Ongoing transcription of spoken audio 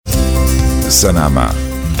Sa nama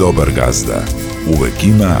dobar gazda uvek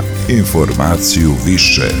ima informaciju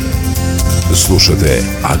više. Slušate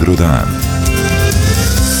AgroDan.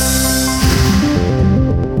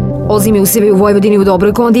 Ozimi usevi u Vojvodini u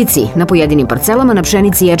dobroj kondiciji. Na pojedinim parcelama na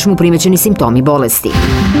pšenici i ječmu primećeni simptomi bolesti.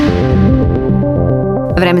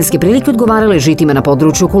 Vremenske prilike odgovarale žitima na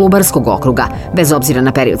području Kolubarskog okruga. Bez obzira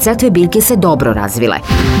na period setve, biljke se dobro razvile.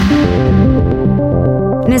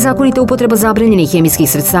 Nezakonita upotreba zabranjenih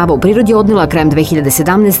hemijskih sredstava u prirodi odnela krajem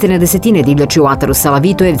 2017. na desetine divljači u ataru Sela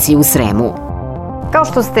Vitojevci u Sremu. Kao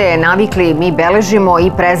što ste navikli, mi beležimo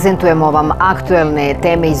i prezentujemo vam aktuelne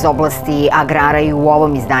teme iz oblasti agrara i u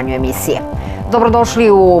ovom izdanju emisije.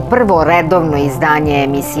 Dobrodošli u prvo redovno izdanje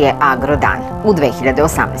emisije AgroDan u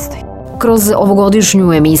 2018. Kroz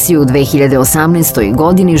ovogodišnju emisiju u 2018.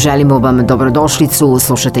 godini želimo vam dobrodošlicu,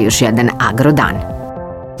 slušate još jedan AgroDan.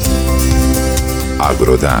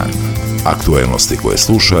 AgroDan. Aktuelnosti koje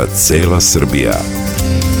sluša cela Srbija.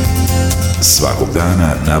 Svakog dana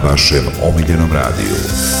na vašem omiljenom radiju.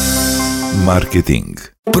 Marketing.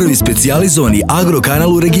 Prvi specijalizovani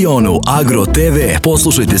agrokanal u regionu, Agro TV.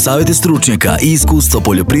 Poslušajte savjete stručnjaka i iskustva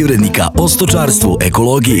poljoprivrednika o stočarstvu,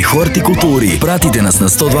 ekologiji, hortikulturi. Pratite nas na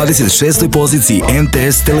 126. poziciji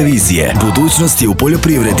MTS televizije. Budućnost je u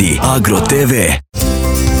poljoprivredi. Agro TV.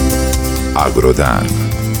 AgroDan.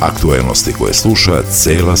 Aktuelnosti koje sluša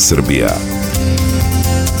cela Srbija.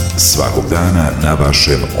 Svakog dana na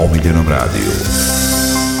vašem omiljenom radiju.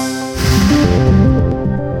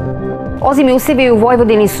 Ozimi usevi u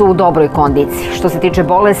Vojvodini su u dobroj kondiciji. Što se tiče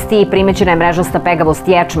bolesti, primećena je mrežasta pegavost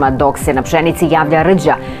ječma, dok se na pšenici javlja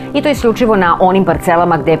rđa, i to isključivo na onim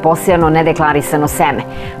parcelama gde je posejano nedeklarisano seme.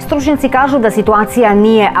 Stručnjaci kažu da situacija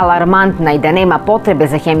nije alarmantna i da nema potrebe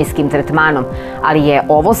za hemijskim tretmanom, ali je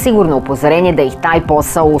ovo sigurno upozorenje da ih taj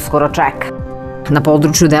posao uskoro čeka. Na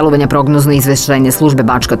području delovanja prognozno-izveštajne službe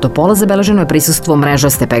Bačka Topola zabeleženo je prisustvo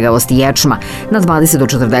mrežaste pegavosti ječma na 20 do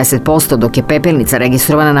 40%, dok je pepelnica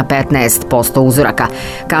registrovana na 15% uzoraka,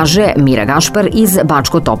 kaže Mira Gašpar iz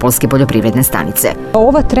Bačko-Topolske poljoprivredne stanice.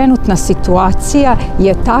 Ova trenutna situacija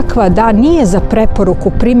je takva da nije za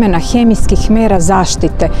preporuku primjena hemijskih mera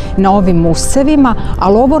zaštite na ovim usevima,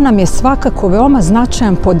 ali ovo nam je svakako veoma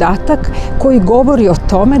značajan podatak koji govori o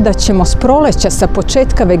tome da ćemo s proleća sa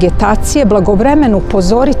početka vegetacije blagovremeno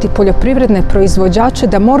upozoriti poljoprivredne proizvođače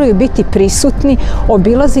da moraju biti prisutni,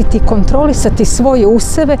 obilaziti, kontrolisati svoje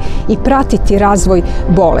useve i pratiti razvoj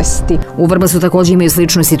bolesti. U Vrbasu također imaju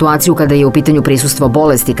sličnu situaciju kada je u pitanju prisustvo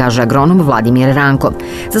bolesti, kaže agronom Vladimir Rankov.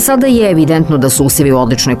 Za sada je evidentno da su usevi u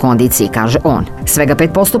odličnoj kondiciji, kaže on. Svega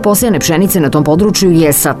 5% posejane pšenice na tom području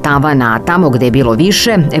je sa tavana, a tamo gde je bilo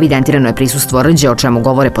više, evidentirano je prisustvo rđe, o čemu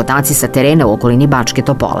govore podaci sa terena u okolini Bačke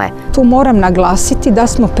Topole. Tu moram naglasiti da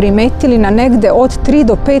smo primetili na negde od 3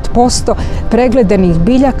 do 5% pregledanih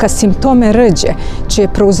biljaka simptome rđe, čiji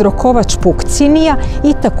je prouzrokovač pukcinija,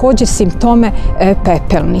 i također simptome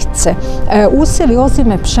pepelnice. Usevi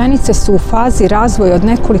ozime pšenice su u fazi razvoja od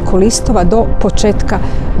nekoliko listova do početka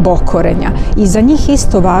bokorenja. I za njih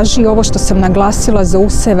isto važi ovo što sam naglasila za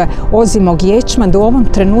useve ozimog ječma, da u ovom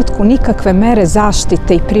trenutku nikakve mere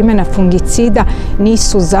zaštite i primjena fungicida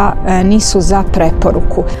nisu za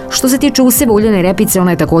preporuku. Što se tiče useva uljane repice,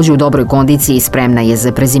 ona je također u dobroj kondiciji i spremna je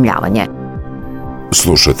za prezimljavanje.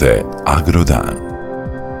 Slušate AgroDan.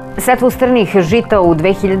 Setvu strnih žita u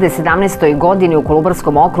 2017. godini u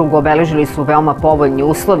Kolubarskom okrugu obeležili su veoma povoljni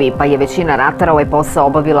uslovi, pa je većina ratara ovaj posao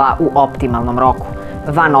obavila u optimalnom roku.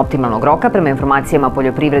 Van optimalnog roka, prema informacijama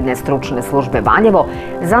Poljoprivredne stručne službe Valjevo,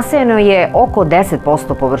 zasejano je oko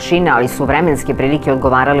 10% površina, ali su vremenske prilike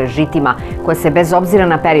odgovarale žitima koje se bez obzira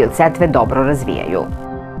na period setve dobro razvijaju.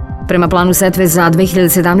 Prema planu setve za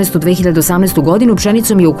 2017-2018. godinu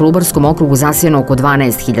pšenicom je u Kolubarskom okrugu zasijano oko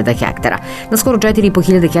 12.000 hektara. Na skoro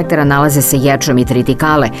 4.500 hektara nalaze se ječam i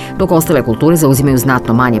tritikale, dok ostale kulture zauzimaju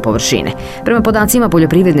znatno manje površine. Prema podacima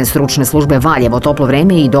Poljoprivredne stručne službe Valjevo, toplo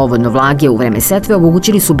vreme i dovoljno vlage u vreme setve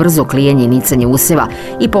omogućili su brzo klijanje i nicanje useva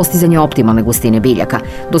i postizanje optimalne gustine biljaka.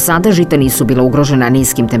 Do sada žita nisu bila ugrožena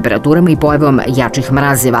niskim temperaturama i pojavom jačih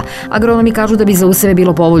mrazeva. Agronomi kažu da bi za useve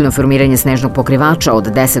bilo povoljno formiranje snežnog pokrivača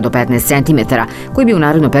od 10 do 15 cm, koji bi u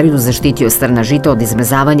narednom periodu zaštitio strna žita od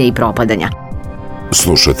izmrzavanja i propadanja.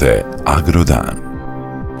 Slušate AgroDan.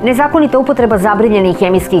 Nezakonita upotreba zabranjenih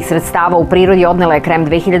hemijskih sredstava u prirodi odnela je krajem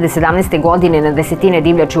 2017. godine na desetine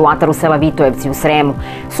divljači u ataru Sela Vitojevci u Sremu.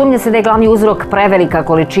 Sumnja se da je glavni uzrok prevelika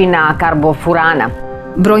količina karbofurana.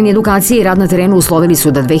 Brojne edukacije i rad na terenu uslovili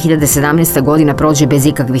su da 2017. godina prođe bez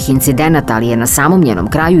ikakvih incidenata, ali je na samom njenom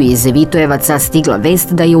kraju iz Vitojevaca stigla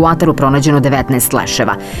vest da je u ataru pronađeno 19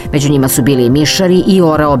 leševa. Među njima su bili i mišari i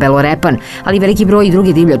orao belorepan, ali veliki broj i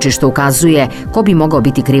druge divljači, što ukazuje ko bi mogao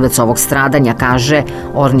biti krivac ovog stradanja, kaže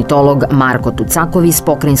ornitolog Marko Tucaković iz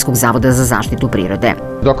Pokrajinskog zavoda za zaštitu prirode.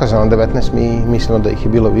 Dokazano 19, mi mislimo da ih je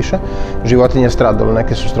bilo više. Životinje stradalo,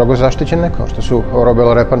 neke su strogo zaštićene, kao što su orao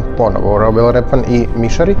belorepan, ponovo orao belorepan i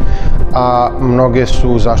mišari, a mnoge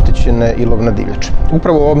su zaštićene i lovna divljač.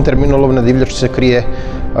 Upravo u ovom terminu lovna divljač se krije,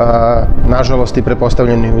 nažalost, i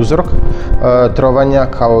pretpostavljeni uzrok trovanja,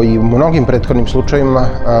 kao i u mnogim prethodnim slučajima,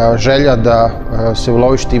 želja da se u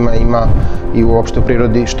lovištima ima i uopšte u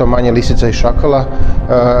prirodi što manje lisica i šakala,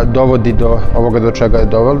 dovodi do ovoga do čega je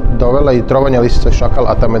dovela i trovanja lisica i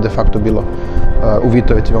šakala, a tamo je de facto bilo u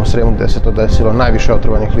Vitojevcima u Sremu gde se to desilo najviše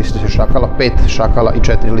otrovanih lisica i šakala, 5 šakala i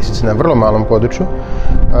 4 lisice na vrlo malom području,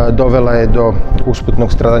 dovela je do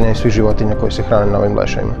usputnog stradanja i svih životinja koji se hrane na ovim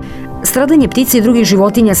leševima. Stradanje ptice i drugih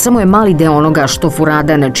životinja samo je mali deo onoga što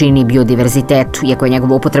furadan čini biodiverzitetu. Iako je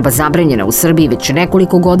njegova upotreba zabranjena u Srbiji već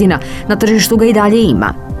nekoliko godina, na tržištu ga i dalje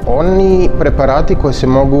ima. Oni preparati koji se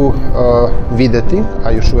mogu videti,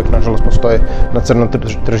 a još uvek nažalost postoje na crnom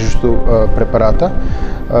tržištu preparata,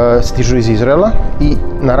 stižu iz Izraela i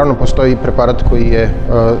naravno postoji preparat koji je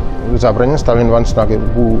zabranjen, stavljen van snage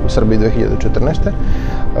u Srbiji 2014.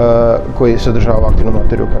 Koji sadržava aktivnu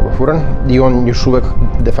materiju karbofuran i on još uvek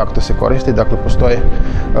de facto se koristi, dakle postoje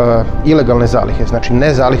ilegalne zalihe, znači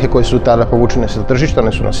ne zalihe koje su tada povučene sa tržišta,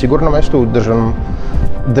 one su na sigurnom mestu u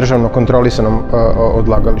državno kontrolisanom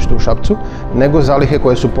odlagalištu u Šapcu, nego zalihe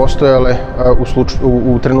koje su postojale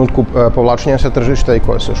u trenutku povlačenja sa tržišta i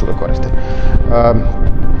koje se još uvek koriste.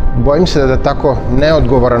 Bojim se da tako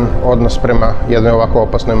neodgovoran odnos prema jednoj ovako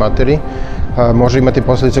opasnoj materiji može imati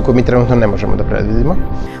posledice koje mi trenutno ne možemo da predvidimo.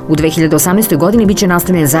 U 2018. godini biće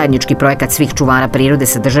nastavljen zajednički projekat svih čuvara prirode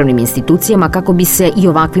sa državnim institucijama kako bi se i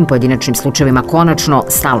ovakvim pojedinačnim slučajevima konačno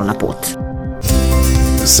stalo na put.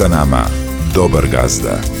 Sa nama dobar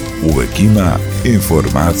gazda uvek ima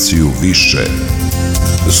informaciju više.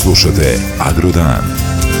 Slušate AgroDan.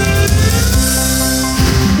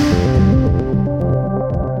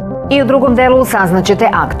 I u drugom delu saznaćete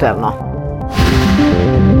aktuelno.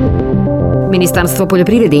 Ministarstvo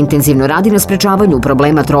poljoprivrede intenzivno radi na sprečavanju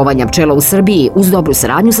problema trovanja pčela u Srbiji uz dobru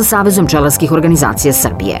saradnju sa Savezom pčelarskih organizacija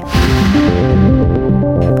Srbije.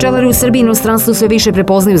 Pčelari u Srbiji i inostranstvu sve više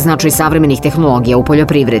prepoznaju značaj savremenih tehnologija u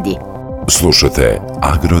poljoprivredi. Slušate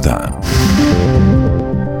AgroDan.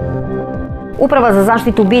 Uprava za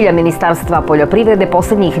zaštitu bilja Ministarstva poljoprivrede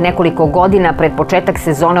poslednjih nekoliko godina pred početak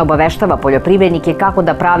sezone obaveštava poljoprivrednike kako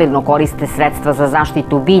da pravilno koriste sredstva za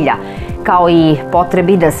zaštitu bilja, kao i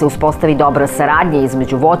potrebi da se uspostavi dobra saradnja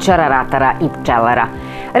između voćara, ratara i pčelara.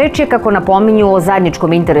 Reč je, kako napominju, o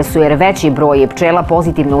zajedničkom interesu jer veći broj pčela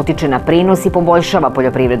pozitivno utiče na prinos i poboljšava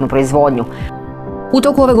poljoprivrednu proizvodnju. U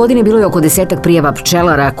toku ove godine bilo je oko 10 prijava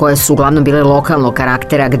pčelara koje su uglavnom bile lokalnog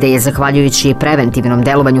karaktera, gde je zahvaljujući preventivnom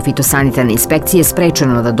delovanju fitosanitarne inspekcije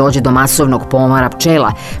sprečeno da dođe do masovnog pomora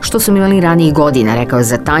pčela, što su imali ranijih godina, rekao je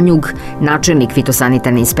za Tanjug načelnik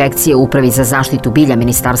fitosanitarne inspekcije u Upravi za zaštitu bilja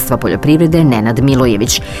Ministarstva poljoprivrede Nenad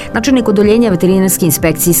Milojević. Načelnik odeljenja veterinarske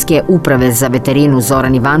inspekcijske uprave za veterinu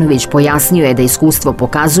Zoran Ivanović pojasnio je da iskustvo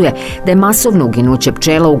pokazuje da je masovno uginuće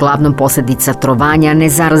pčela uglavnom posledica trovanja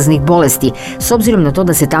nezaraznih bolesti, s obzirom na to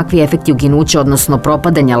da se takvi efekti uginuća, odnosno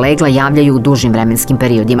propadanja legla, javljaju u dužim vremenskim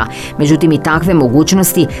periodima. Međutim, i takve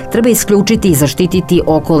mogućnosti treba isključiti i zaštititi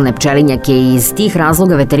okolne pčelinjake i iz tih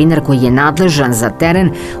razloga veterinar koji je nadležan za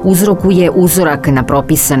teren uzrokuje uzorak na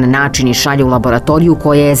propisan način i šalje u laboratoriju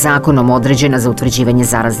koja je zakonom određena za utvrđivanje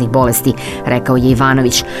zaraznih bolesti, rekao je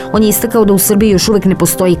Ivanović. On je istakao da u Srbiji još uvek ne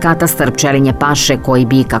postoji katastar pčelinje paše koji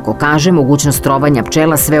bi, kako kaže, mogućnost trovanja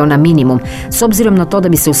pčela sveo na minimum, s obzirom na to da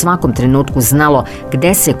bi se u svakom trenutku znalo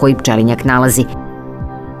gde se koji pčelinjak nalazi.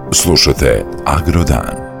 Slušate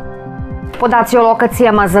AgroDan. Podaci o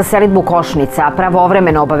lokacijama za selidbu košnica,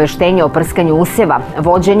 pravovremeno obaveštenje o prskanju useva,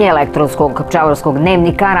 vođenje elektronskog pčelarskog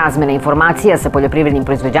dnevnika, razmena informacija sa poljoprivrednim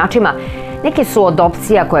proizvođačima, neke su od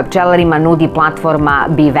opcija koje pčelarima nudi platforma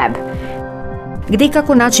BeWeb. Gde i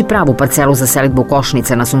kako naći pravu parcelu za selidbu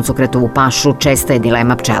košnica na suncokretovu pašu česta je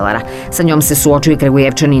dilema pčelara. Sa njom se suočio i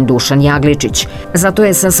Kragujevčanin Dušan Jagličić. Zato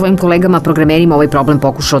je sa svojim kolegama programerima ovaj problem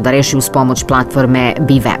pokušao da reši uz pomoć platforme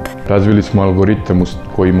BeWeb. Razvili smo algoritam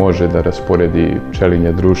koji može da rasporedi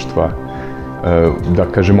pčelinje društva, da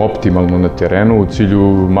kažem, optimalno na terenu u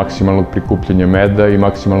cilju maksimalnog prikupljanja meda i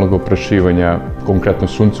maksimalnog oprašivanja, konkretno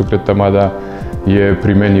suncokreta, mada je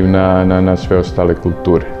primenjiv na sve ostale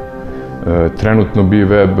kulture. Trenutno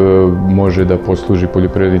BeWeb može da posluži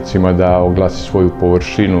poljoprivrednicima da oglasi svoju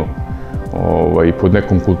površinu pod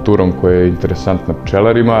nekom kulturom koja je interesantna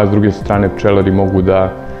pčelarima, a s druge strane pčelari mogu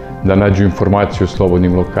da nađu informaciju o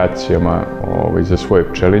slobodnim lokacijama za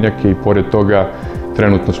svoje pčelinjake i pored toga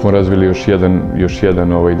trenutno smo razvili još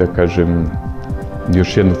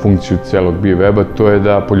jednu funkciju celog BeWeba, to je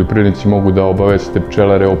da poljoprivrednici mogu da obaveste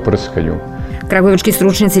pčelare o prskanju. Kragujevački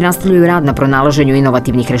stručnjaci nastavljaju rad na pronalaženju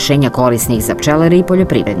inovativnih rešenja korisnih za pčelare i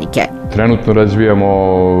poljoprivrednike. Trenutno razvijamo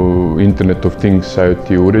Internet of Things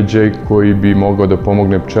IoT uređaj koji bi mogao da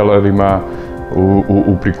pomogne pčelarima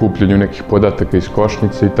u prikupljanju nekih podataka iz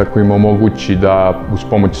košnice i tako im omogući da uz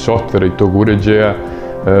pomoć softvera i tog uređaja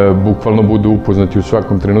bukvalno budu upoznati u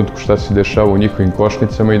svakom trenutku šta se dešava u njihovim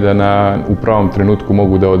košnicama i da u pravom trenutku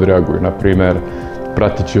mogu da odreaguju. Na primer,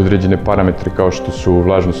 prateći određene parametre kao što su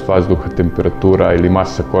vlažnost vazduha, temperatura ili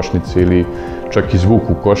masa košnice ili čak i zvuk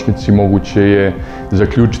u košnici, moguće je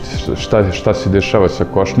zaključiti šta se dešava sa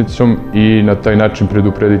košnicom i na taj način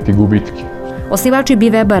preduprediti gubitke. Osnivači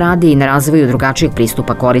BeWeba rade i na razvoju drugačijeg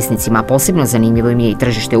pristupa korisnicima, posebno zanimljivo im je i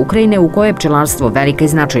tržište Ukrajine u kojoj je pčelarstvo velika i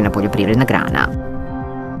značajna poljoprivredna grana.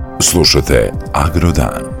 Slušate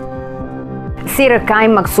AgroDan. Sir,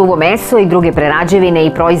 kajmak, suvo meso i druge prerađevine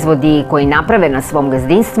i proizvodi koji naprave na svom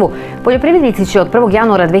gazdinstvu, poljoprivrednici će od 1.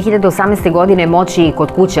 januara 2018. godine moći i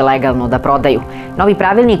kod kuće legalno da prodaju. Novi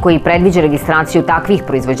pravilnik koji predviđa registraciju takvih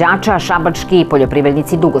proizvođača, šabački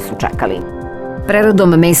poljoprivrednici dugo su čekali. Preradom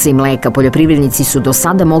mesa i mleka poljoprivrednici su do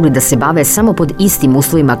sada mogli da se bave samo pod istim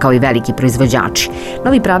uslovima kao i veliki proizvođači.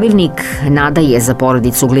 Novi pravilnik nada je za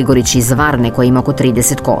porodicu Gligorić iz Varne koja ima oko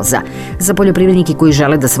 30 koza. Za poljoprivrednike koji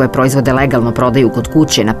žele da svoje proizvode legalno prodaju kod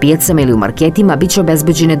kuće, na pijacama ili u marketima, bit će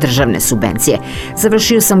obezbeđene državne subvencije.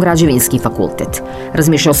 Završio sam građevinski fakultet.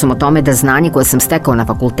 Razmišljao sam o tome da znanje koje sam stekao na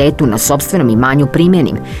fakultetu na sopstvenom imanju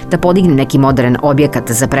primenim, da podignem neki modern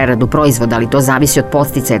objekat za preradu proizvoda, ali to zavisi od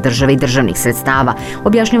podsticaja države i državnih sredstava,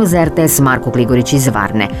 objašnjava za RTS Marko Gligorić iz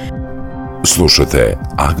Varne. Slušate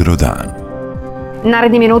AgroDan.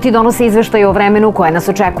 Naredni minuti donose izveštaj o vremenu koje nas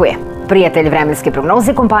očekuje. Prijatelj vremenske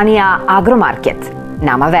prognoze kompanija Agromarket.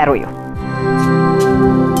 Nama veruju.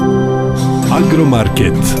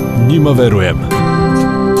 Agromarket. Njima verujem.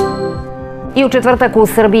 I u četvrtak u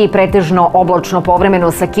Srbiji pretežno oblačno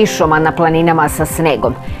povremeno sa kišom, a na planinama sa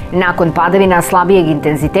snegom. Nakon padavina slabijeg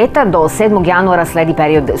intenziteta do 7. januara sledi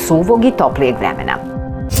period suvog i toplijeg vremena.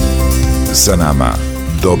 Sa nama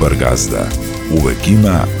dobar gazda. Uvek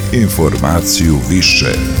ima informaciju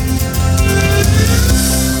više.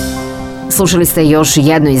 Slušali ste još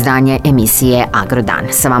jedno izdanje emisije AgroDan.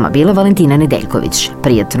 Sa vama bila Valentina Nedeljković.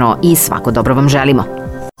 Prijatno i svako dobro vam želimo.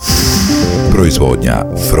 Proizvodnja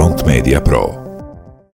Front Media Pro.